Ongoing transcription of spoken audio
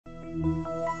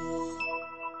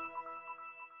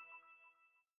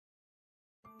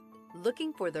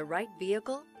Looking for the right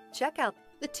vehicle? Check out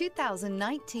the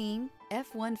 2019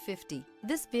 F-150.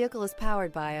 This vehicle is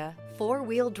powered by a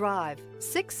 4-wheel drive,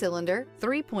 6-cylinder,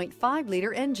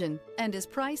 3.5-liter engine and is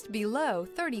priced below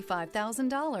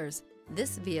 $35,000.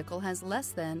 This vehicle has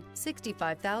less than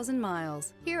 65,000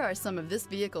 miles. Here are some of this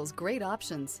vehicle's great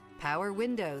options: power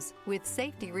windows with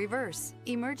safety reverse,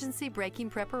 emergency braking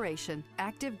preparation,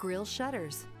 active grille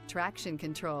shutters, traction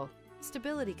control,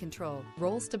 stability control,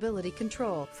 roll stability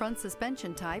control, front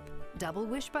suspension type, double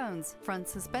wishbones, front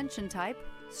suspension type,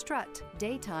 strut,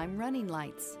 daytime running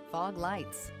lights, fog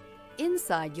lights.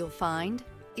 Inside you'll find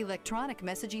electronic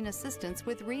messaging assistance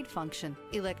with read function,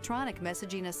 electronic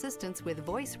messaging assistance with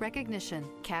voice recognition,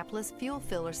 capless fuel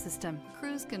filler system,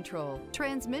 cruise control,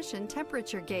 transmission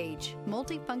temperature gauge,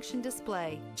 multifunction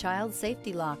display, child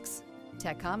safety locks,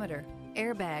 tachometer,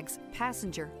 airbags,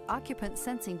 passenger, occupant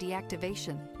sensing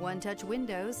deactivation, one-touch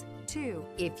windows, too.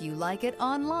 If you like it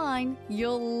online,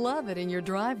 you'll love it in your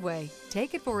driveway.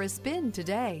 Take it for a spin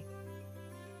today.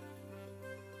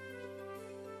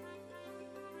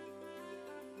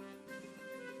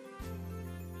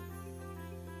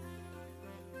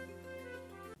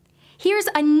 Here's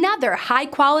another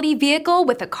high-quality vehicle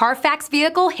with a Carfax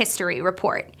Vehicle History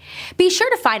Report. Be sure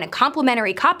to find a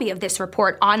complimentary copy of this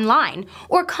report online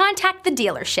or contact the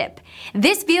dealership.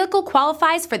 This vehicle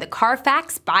qualifies for the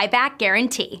Carfax Buyback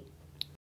Guarantee.